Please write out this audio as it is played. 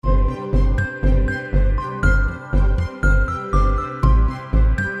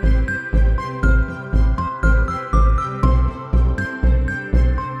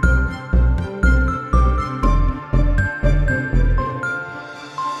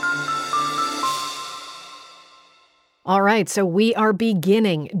All right, so we are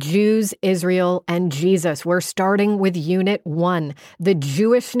beginning Jews, Israel, and Jesus. We're starting with Unit 1, the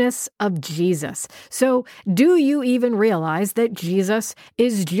Jewishness of Jesus. So, do you even realize that Jesus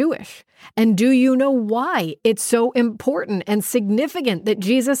is Jewish? And do you know why it's so important and significant that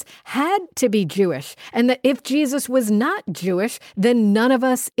Jesus had to be Jewish? And that if Jesus was not Jewish, then none of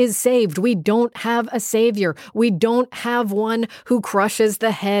us is saved. We don't have a savior. We don't have one who crushes the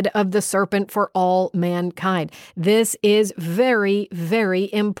head of the serpent for all mankind. This is very, very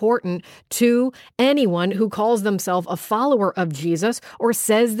important to anyone who calls themselves a follower of Jesus or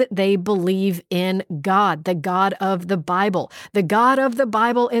says that they believe in God, the God of the Bible. The God of the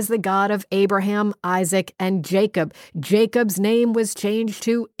Bible is the God of Abraham, Isaac, and Jacob. Jacob's name was changed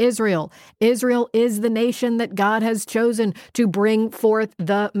to Israel. Israel is the nation that God has chosen to bring forth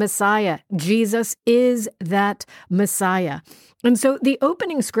the Messiah. Jesus is that Messiah. And so the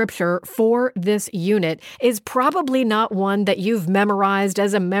opening scripture for this unit is probably not one that you've memorized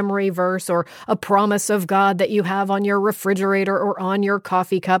as a memory verse or a promise of God that you have on your refrigerator or on your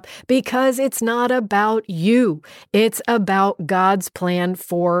coffee cup, because it's not about you. It's about God's plan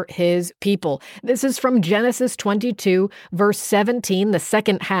for his people. This is from Genesis 22, verse 17, the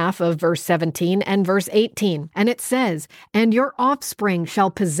second half of verse 17 and verse 18. And it says, "And your offspring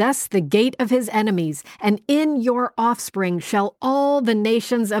shall possess the gate of his enemies, and in your offspring shall all the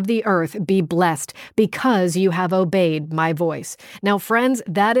nations of the earth be blessed, because you have obeyed my voice." Now, friends,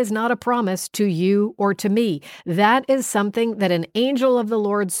 that is not a promise to you or to me. That is something that an angel of the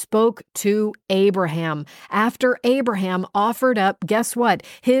Lord spoke to Abraham after Abraham offered up, guess what?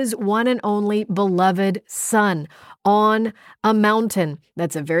 His one and only beloved son on a mountain.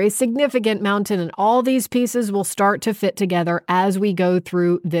 That's a very significant mountain, and all these pieces will start to fit together as we go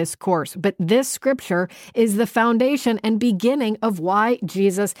through this course. But this scripture is the foundation and beginning of why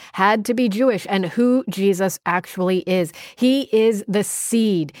Jesus had to be Jewish and who Jesus actually is. He is the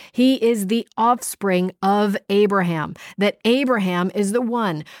seed. He is the offspring of Abraham. That Abraham is the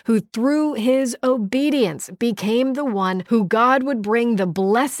one who, through his obedience, became the one who God would bring the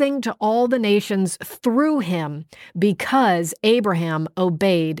blessing to all the nations through him, because Abraham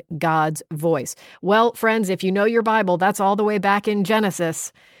obeyed God's voice. Well, friends, if you know your Bible, that's all the way back in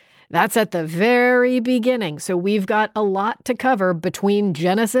Genesis. That's at the very beginning. So we've got a lot to cover between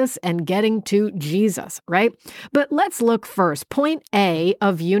Genesis and getting to Jesus, right? But let's look first. Point A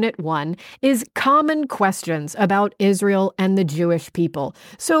of Unit 1 is common questions about Israel and the Jewish people.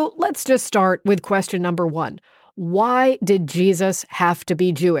 So let's just start with question number 1. Why did Jesus have to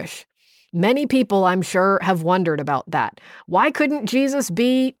be Jewish? Many people, I'm sure, have wondered about that. Why couldn't Jesus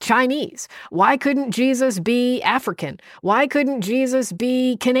be Chinese? Why couldn't Jesus be African? Why couldn't Jesus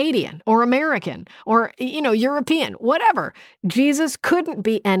be Canadian or American or, European, whatever? Jesus couldn't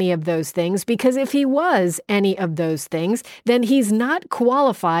be any of those things, because if he was any of those things, then he's not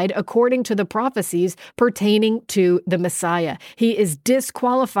qualified according to the prophecies pertaining to the Messiah. He is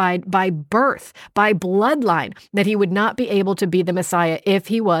disqualified by birth, by bloodline, that he would not be able to be the Messiah if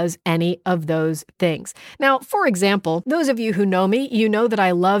he was any of those things. Now, for example, those of you who know me, you know that I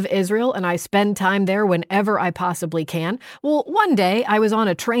love Israel and I spend time there whenever I possibly can. Well, one day I was on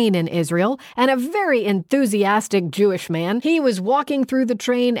a train in Israel, and a very enthusiastic Jewish man, he was walking through the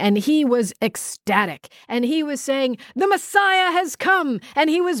train and he was ecstatic. And he was saying, "The Messiah has come, and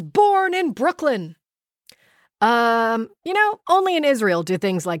he was born in Brooklyn." Only in Israel do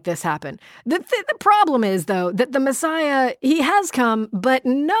things like this happen. The problem is, though, that the Messiah, he has come, but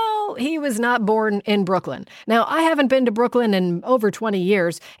no, he was not born in Brooklyn. Now, I haven't been to Brooklyn in over 20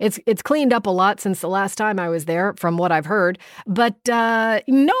 years. It's cleaned up a lot since the last time I was there, from what I've heard. But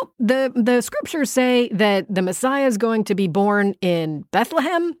nope, the scriptures say that the Messiah is going to be born in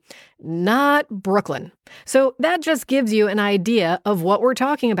Bethlehem, not Brooklyn. So that just gives you an idea of what we're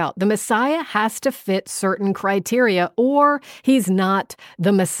talking about. The Messiah has to fit certain criteria, or he's not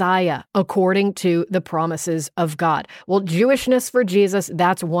the Messiah according to the promises of God. Well, Jewishness for Jesus,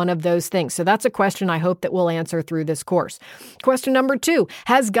 that's one of those things. So that's a question I hope that we'll answer through this course. Question number 2,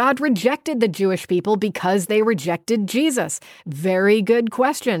 has God rejected the Jewish people because they rejected Jesus? Very good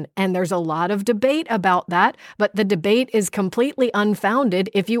question. And there's a lot of debate about that, but the debate is completely unfounded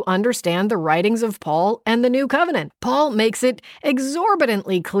if you understand the writings of Paul and the New Covenant. Paul makes it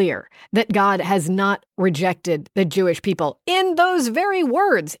exorbitantly clear that God has not rejected the Jewish people. In those very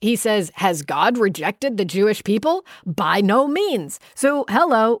words, he says, has God rejected the Jewish people? By no means. So,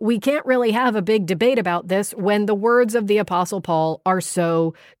 hello, we can't really have a big debate about this when the words of the Apostle Paul are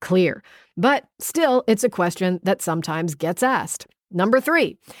so clear. But still, it's a question that sometimes gets asked. Number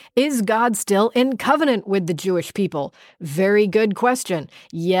 3, is God still in covenant with the Jewish people? Very good question.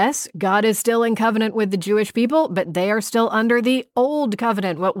 Yes, God is still in covenant with the Jewish people, but they are still under the old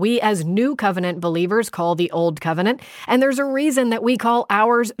covenant, what we as new covenant believers call the old covenant. And there's a reason that we call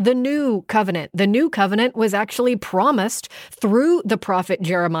ours the new covenant. The new covenant was actually promised through the prophet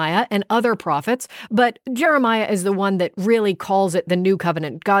Jeremiah and other prophets, but Jeremiah is the one that really calls it the new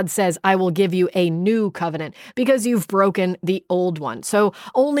covenant. God says, I will give you a new covenant because you've broken the old one. So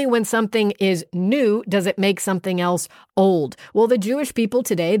only when something is new does it make something else old. Well, the Jewish people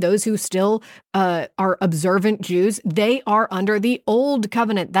today, those who still are observant Jews, they are under the old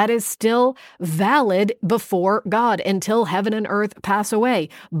covenant. That is still valid before God until heaven and earth pass away.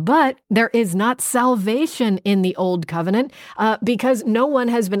 But there is not salvation in the old covenant because no one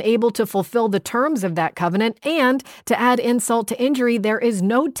has been able to fulfill the terms of that covenant. And to add insult to injury, there is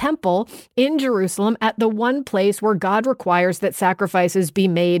no temple in Jerusalem at the one place where God requires that sacrifices be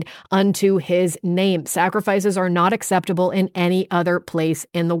made unto his name. Sacrifices are not acceptable in any other place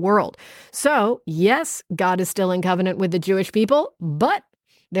in the world. So, yes, God is still in covenant with the Jewish people, but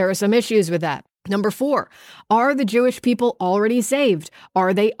there are some issues with that. Number 4, are the Jewish people already saved?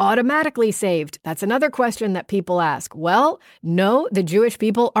 Are they automatically saved? That's another question that people ask. Well, no, the Jewish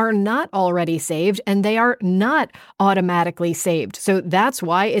people are not already saved, and they are not automatically saved. So that's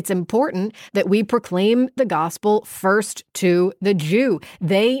why it's important that we proclaim the gospel first to the Jew.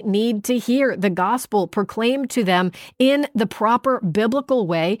 They need to hear the gospel proclaimed to them in the proper biblical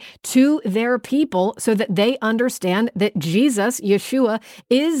way to their people so that they understand that Jesus, Yeshua,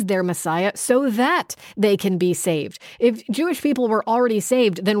 is their Messiah, so that they can be saved. If Jewish people were already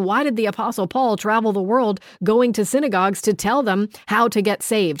saved, then why did the Apostle Paul travel the world going to synagogues to tell them how to get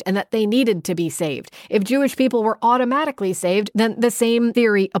saved and that they needed to be saved? If Jewish people were automatically saved, then the same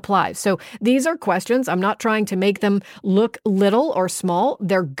theory applies. So these are questions. I'm not trying to make them look little or small.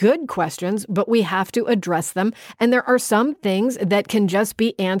 They're good questions, but we have to address them. And there are some things that can just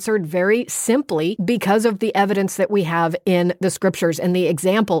be answered very simply because of the evidence that we have in the scriptures and the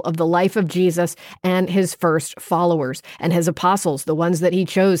example of the life of Jesus and his first followers and his apostles, the ones that he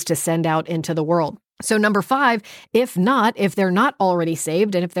chose to send out into the world. So number 5, if they're not already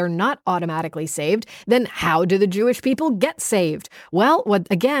saved, and if they're not automatically saved, then how do the Jewish people get saved? Well, what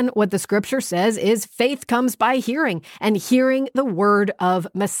the scripture says is faith comes by hearing, and hearing the word of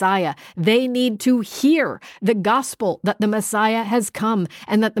Messiah. They need to hear the gospel that the Messiah has come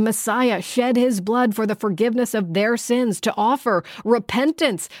and that the Messiah shed his blood for the forgiveness of their sins, to offer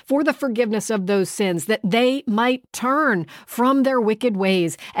repentance for the forgiveness of those sins, that they might turn from their wicked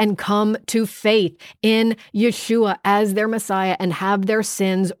ways and come to faith in Yeshua as their Messiah and have their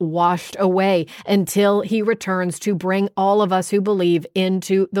sins washed away until he returns to bring all of us who believe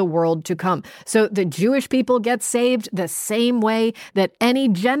into the world to come. So the Jewish people get saved the same way that any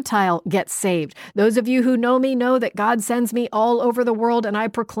Gentile gets saved. Those of you who know me know that God sends me all over the world and I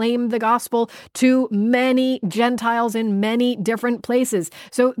proclaim the gospel to many Gentiles in many different places.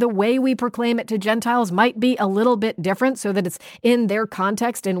 So the way we proclaim it to Gentiles might be a little bit different so that it's in their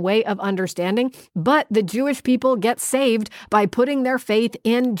context and way of understanding. But the Jewish people get saved by putting their faith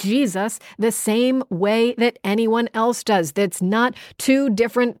in Jesus the same way that anyone else does. That's not two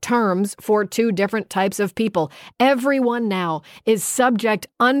different terms for two different types of people. Everyone now is subject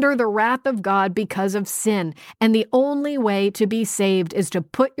under the wrath of God because of sin. And the only way to be saved is to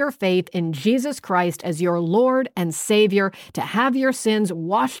put your faith in Jesus Christ as your Lord and Savior, to have your sins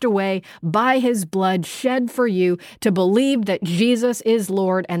washed away by his blood shed for you, to believe that Jesus is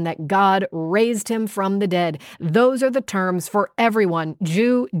Lord and that God raised him from the dead. Those are the terms for everyone,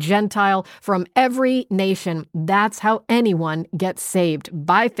 Jew, Gentile, from every nation. That's how anyone gets saved,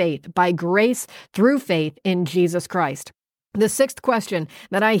 by faith, by grace, through faith in Jesus Christ. The 6th question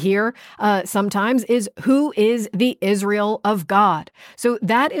that I hear sometimes is, who is the Israel of God? So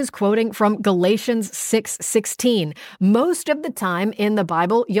that is quoting from Galatians 6:16. Most of the time in the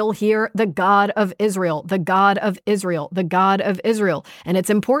Bible, you'll hear the God of Israel, the God of Israel, the God of Israel. And it's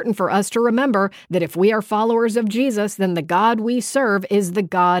important for us to remember that if we are followers of Jesus, then the God we serve is the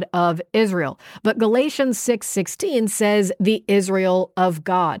God of Israel. But Galatians 6:16 says the Israel of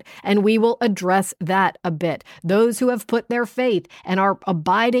God. And we will address that a bit. Those who have put their faith and are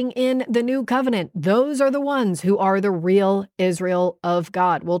abiding in the new covenant, those are the ones who are the real Israel of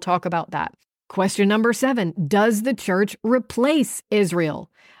God. We'll talk about that. Question number 7, does the church replace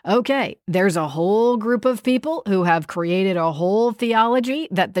Israel? Okay, there's a whole group of people who have created a whole theology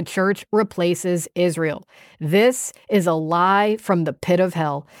that the church replaces Israel. This is a lie from the pit of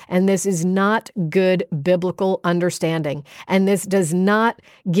hell, and this is not good biblical understanding, and this does not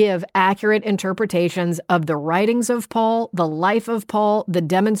give accurate interpretations of the writings of Paul, the life of Paul, the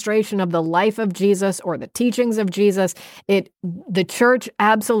demonstration of the life of Jesus, or the teachings of Jesus. The church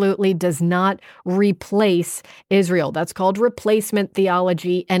absolutely does not replace Israel. That's called replacement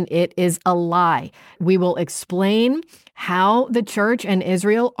theology, and it is a lie. We will explain how the church and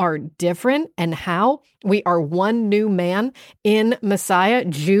Israel are different and how we are one new man in Messiah,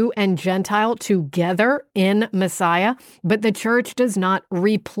 Jew and Gentile together in Messiah, but the church does not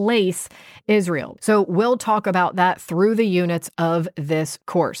replace Israel. So we'll talk about that through the units of this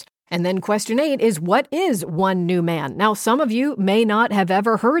course. And then question 8 is, what is one new man? Now, some of you may not have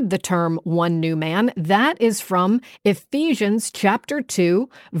ever heard the term one new man. That is from Ephesians chapter 2,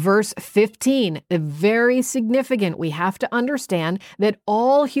 verse 15. Very significant. We have to understand that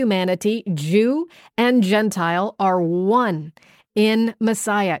all humanity, Jew and Gentile, are one in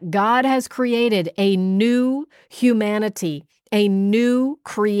Messiah. God has created a new humanity, a new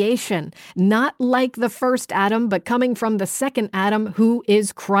creation, not like the first Adam, but coming from the second Adam, who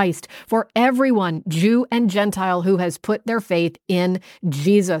is Christ. For everyone, Jew and Gentile, who has put their faith in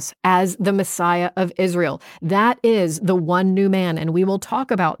Jesus as the Messiah of Israel. That is the one new man, and we will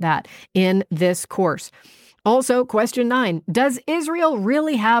talk about that in this course. Also, question 9, does Israel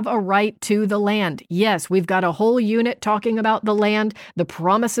really have a right to the land? Yes, we've got a whole unit talking about the land, the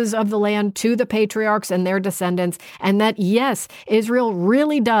promises of the land to the patriarchs and their descendants, and that, yes, Israel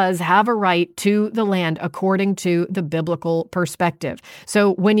really does have a right to the land according to the biblical perspective.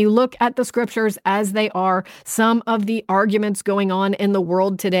 So when you look at the scriptures as they are, some of the arguments going on in the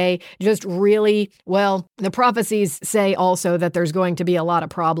world today just really, well, the prophecies say also that there's going to be a lot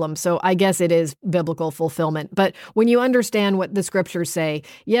of problems, so I guess it is biblical fulfillment. But when you understand what the scriptures say,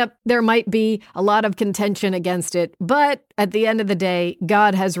 yep, there might be a lot of contention against it, but at the end of the day,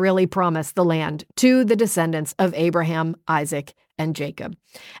 God has really promised the land to the descendants of Abraham, Isaac, and Jacob.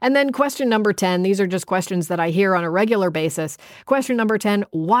 And then question number 10, these are just questions that I hear on a regular basis. Question number 10,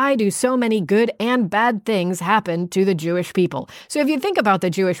 why do so many good and bad things happen to the Jewish people? So if you think about the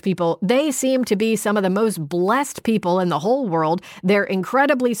Jewish people, they seem to be some of the most blessed people in the whole world. They're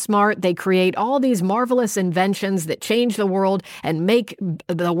incredibly smart. They create all these marvelous inventions that change the world and make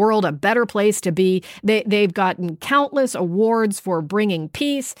the world a better place to be. They've gotten countless awards for bringing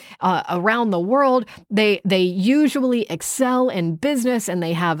peace around the world. They usually excel in business, and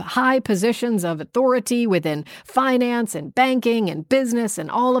they have high positions of authority within finance and banking and business and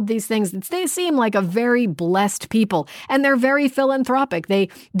all of these things. They seem like a very blessed people, and they're very philanthropic. They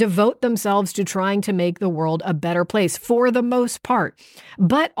devote themselves to trying to make the world a better place for the most part.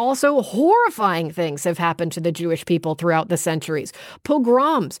 But also horrifying things have happened to the Jewish people throughout the centuries.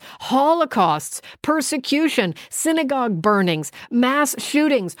 Pogroms, holocausts, persecution, synagogue burnings, mass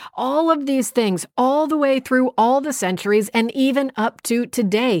shootings, all of these things all the way through all the centuries and even up to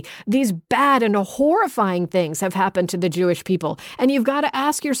today. These bad and horrifying things have happened to the Jewish people. And you've got to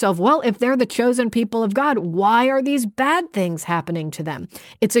ask yourself, well, if they're the chosen people of God, why are these bad things happening to them?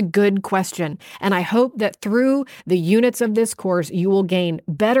 It's a good question. And I hope that through the units of this course, you will gain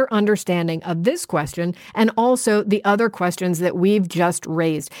better understanding of this question and also the other questions that we've just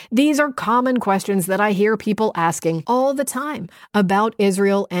raised. These are common questions that I hear people asking all the time about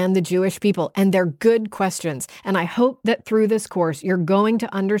Israel and the Jewish people, and they're good questions. And I hope that through this course, you're going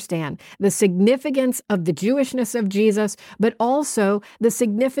to understand the significance of the Jewishness of Jesus, but also the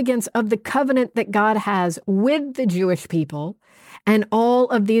significance of the covenant that God has with the Jewish people and all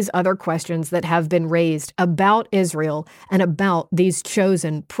of these other questions that have been raised about Israel and about these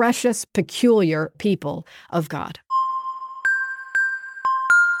chosen, precious, peculiar people of God.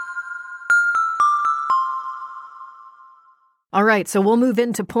 All right, so we'll move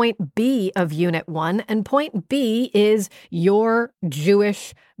into point B of Unit 1, and point B is your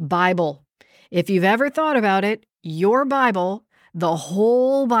Jewish Bible. If you've ever thought about it, your Bible, the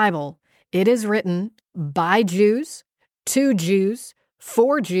whole Bible, it is written by Jews, to Jews,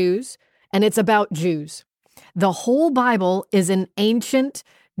 for Jews, and it's about Jews. The whole Bible is an ancient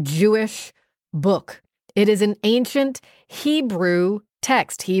Jewish book. It is an ancient Hebrew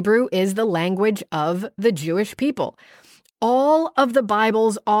text. Hebrew is the language of the Jewish people. All of the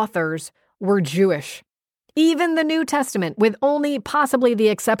Bible's authors were Jewish. Even the New Testament, with only possibly the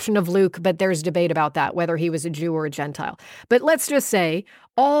exception of Luke, but there's debate about that, whether he was a Jew or a Gentile. But let's just say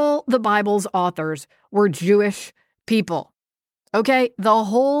all the Bible's authors were Jewish people. Okay, the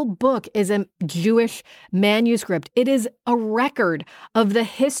whole book is a Jewish manuscript. It is a record of the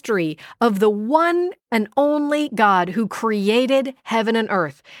history of the one and only God who created heaven and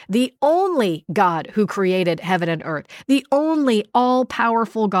earth, the only God who created heaven and earth, the only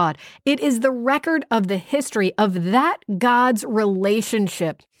all-powerful God. It is the record of the history of that God's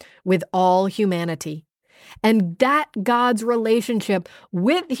relationship with all humanity. And that God's relationship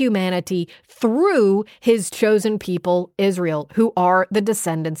with humanity through his chosen people, Israel, who are the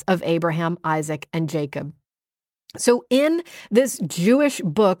descendants of Abraham, Isaac, and Jacob. So in this Jewish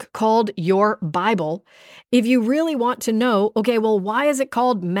book called your Bible, if you really want to know, okay, well, why is it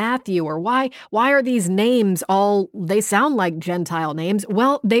called Matthew, or why are these names they sound like Gentile names?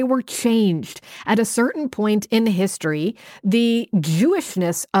 Well, they were changed. At a certain point in history, the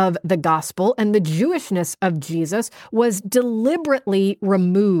Jewishness of the gospel and the Jewishness of Jesus was deliberately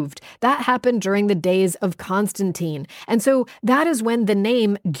removed. That happened during the days of Constantine. And so that is when the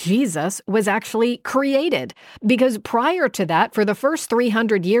name Jesus was actually created. Because prior to that, for the first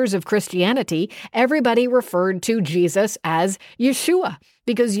 300 years of Christianity, everybody referred to Jesus as Yeshua,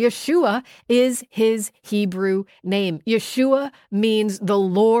 because Yeshua is his Hebrew name. Yeshua means the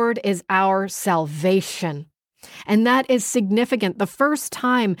Lord is our salvation. And that is significant. The first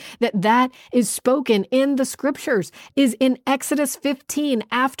time that is spoken in the scriptures is in Exodus 15,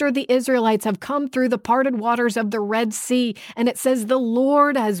 after the Israelites have come through the parted waters of the Red Sea. And it says, the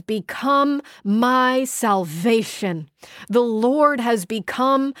Lord has become my salvation. The Lord has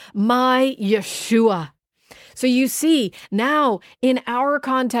become my Yeshua. So you see, now in our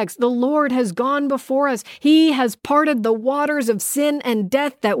context, the Lord has gone before us. He has parted the waters of sin and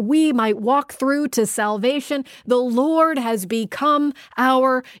death that we might walk through to salvation. The Lord has become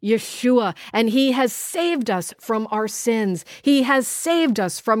our Yeshua, and he has saved us from our sins. He has saved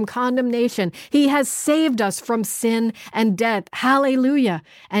us from condemnation. He has saved us from sin and death. Hallelujah.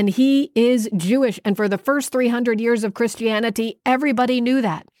 And he is Jewish. And for the first 300 years of Christianity, everybody knew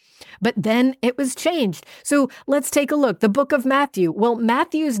that. But then it was changed. So let's take a look. The book of Matthew. Well,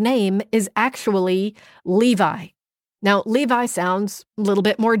 Matthew's name is actually Levi. Now, Levi sounds a little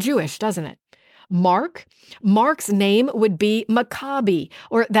bit more Jewish, doesn't it? Mark's name would be Maccabi,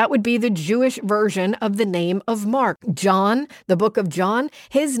 or that would be the Jewish version of the name of Mark. John, the book of John,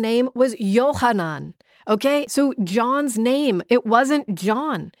 his name was Yohanan. Okay, so John's name, it wasn't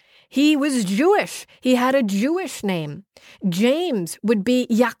John. He was Jewish. He had a Jewish name. James would be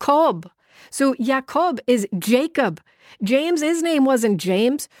Jacob. So Jacob is Jacob. James, his name wasn't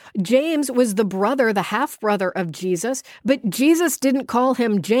James. James was the brother, the half-brother of Jesus, but Jesus didn't call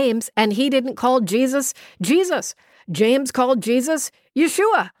him James, and he didn't call Jesus Jesus. James called Jesus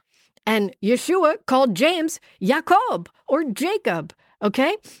Yeshua, and Yeshua called James Jacob or Jacob.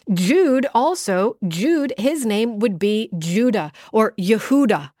 Okay? Jude, his name would be Judah or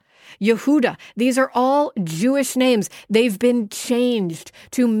Yehuda. Yehuda. These are all Jewish names. They've been changed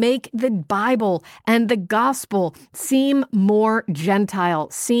to make the Bible and the gospel seem more Gentile,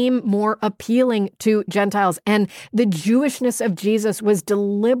 seem more appealing to Gentiles. And the Jewishness of Jesus was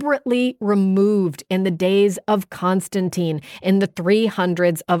deliberately removed in the days of Constantine in the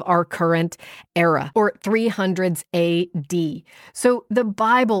 300s of our current era, or 300s AD. So the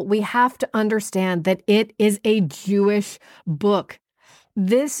Bible, we have to understand that it is a Jewish book.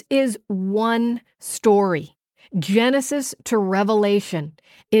 This is one story. Genesis to Revelation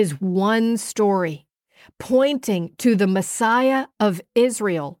is one story, pointing to the Messiah of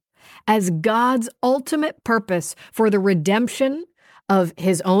Israel as God's ultimate purpose for the redemption of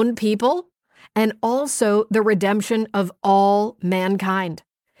his own people and also the redemption of all mankind.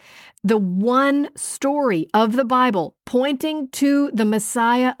 The one story of the Bible pointing to the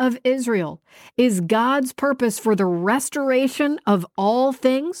Messiah of Israel is God's purpose for the restoration of all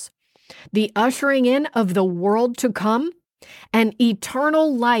things, the ushering in of the world to come, and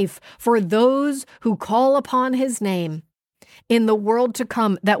eternal life for those who call upon his name in the world to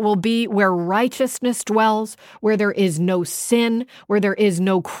come, that will be where righteousness dwells, where there is no sin, where there is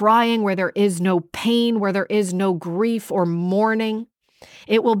no crying, where there is no pain, where there is no grief or mourning.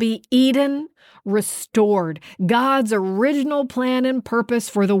 It will be Eden restored. God's original plan and purpose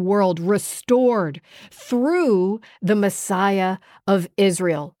for the world restored through the Messiah of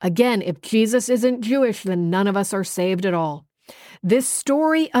Israel. Again, if Jesus isn't Jewish, then none of us are saved at all. This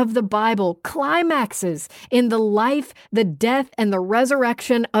story of the Bible climaxes in the life, the death, and the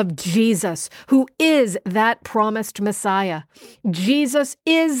resurrection of Jesus, who is that promised Messiah. Jesus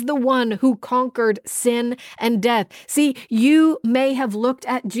is the one who conquered sin and death. See, you may have looked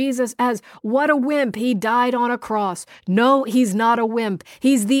at Jesus as, what a wimp, he died on a cross. No, he's not a wimp.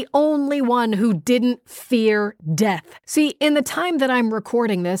 He's the only one who didn't fear death. See, in the time that I'm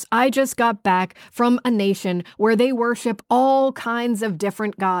recording this, I just got back from a nation where they worship all kinds of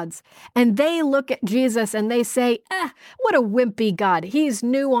different gods. And they look at Jesus and they say, what a wimpy God. He's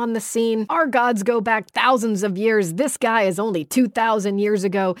new on the scene. Our gods go back thousands of years. This guy is only 2,000 years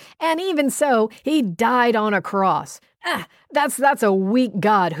ago. And even so, he died on a cross. That's a weak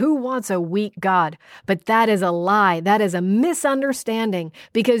God. Who wants a weak God? But that is a lie. That is a misunderstanding,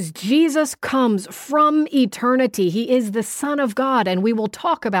 because Jesus comes from eternity. He is the Son of God, and we will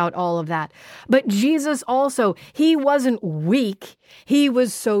talk about all of that. But Jesus also, he wasn't weak. He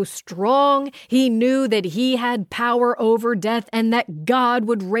was so strong. He knew that he had power over death and that God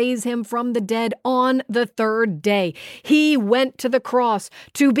would raise him from the dead on the third day. He went to the cross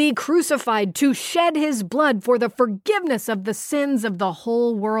to be crucified, to shed his blood for the forgiveness of the sins of the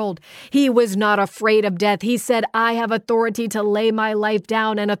whole world. He was not afraid of death. He said, I have authority to lay my life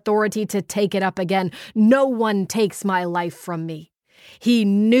down and authority to take it up again. No one takes my life from me. He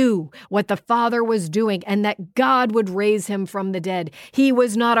knew what the Father was doing and that God would raise him from the dead. He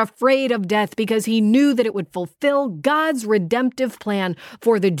was not afraid of death because he knew that it would fulfill God's redemptive plan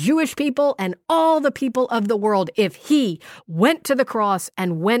for the Jewish people and all the people of the world if he went to the cross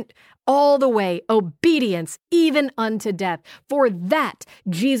and went all the way, obedience, even unto death. For that,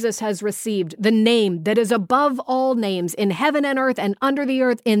 Jesus has received the name that is above all names in heaven and earth and under the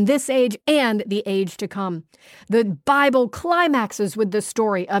earth in this age and the age to come. The Bible climaxes with the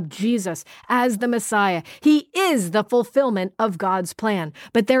story of Jesus as the Messiah. He is the fulfillment of God's plan,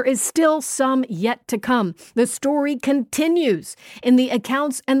 but there is still some yet to come. The story continues in the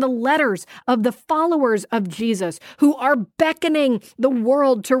accounts and the letters of the followers of Jesus who are beckoning the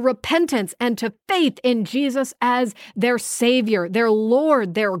world to repentance and to faith in Jesus as their Savior, their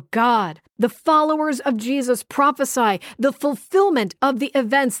Lord, their God. The followers of Jesus prophesy the fulfillment of the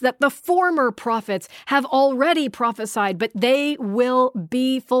events that the former prophets have already prophesied, but they will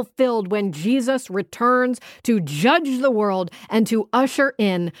be fulfilled when Jesus returns to judge the world and to usher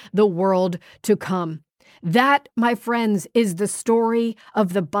in the world to come. That, my friends, is the story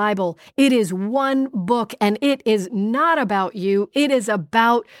of the Bible. It is one book, and it is not about you. It is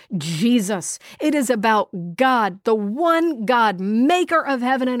about Jesus. It is about God, the one God, maker of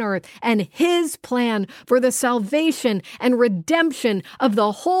heaven and earth, and his plan for the salvation and redemption of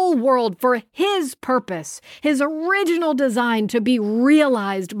the whole world for his purpose, his original design to be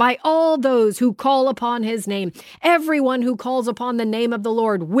realized by all those who call upon his name. Everyone who calls upon the name of the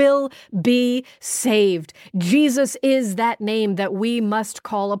Lord will be saved. Jesus is that name that we must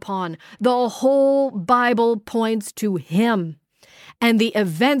call upon. The whole Bible points to him. And the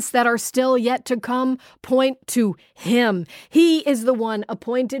events that are still yet to come point to him. He is the one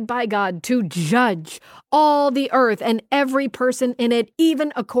appointed by God to judge all the earth and every person in it,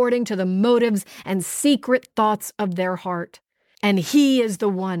 even according to the motives and secret thoughts of their heart. And he is the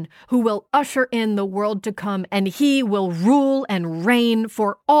one who will usher in the world to come, and he will rule and reign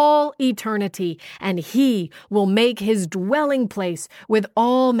for all eternity, and he will make his dwelling place with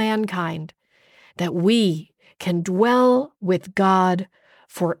all mankind, that we can dwell with God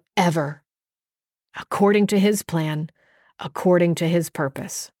forever, according to his plan, according to his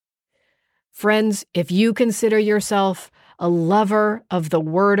purpose. Friends, if you consider yourself a lover of the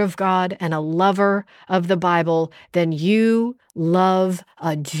Word of God and a lover of the Bible, then you love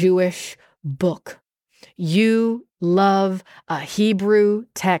a Jewish book. You love a Hebrew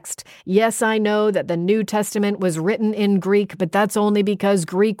text. Yes, I know that the New Testament was written in Greek, but that's only because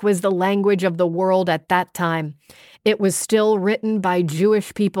Greek was the language of the world at that time. It was still written by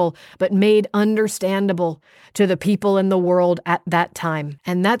Jewish people, but made understandable to the people in the world at that time.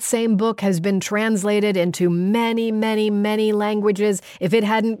 And that same book has been translated into many, many, many languages. If it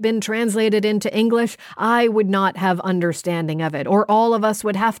hadn't been translated into English, I would not have understanding of it, or all of us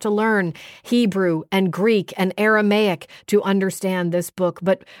would have to learn Hebrew and Greek and Aramaic to understand this book.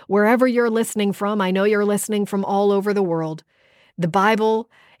 But wherever you're listening from, I know you're listening from all over the world. The Bible,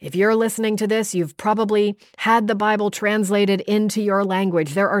 if you're listening to this, you've probably had the Bible translated into your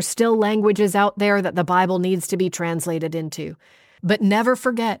language. There are still languages out there that the Bible needs to be translated into. But never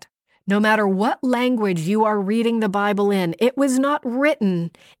forget, no matter what language you are reading the Bible in, it was not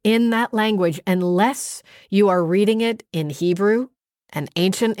written in that language unless you are reading it in Hebrew and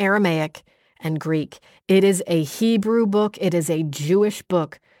ancient Aramaic and Greek. It is a Hebrew book. It is a Jewish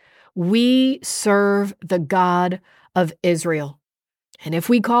book. We serve the God of Israel. And if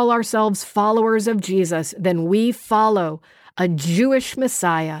we call ourselves followers of Jesus, then we follow a Jewish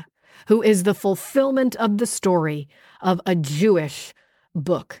Messiah who is the fulfillment of the story of a Jewish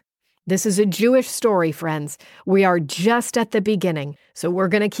book. This is a Jewish story, friends. We are just at the beginning, so we're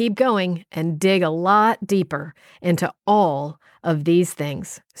going to keep going and dig a lot deeper into all of these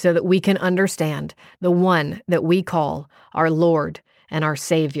things so that we can understand the one that we call our Lord and our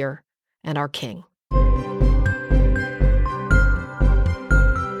Savior and our King.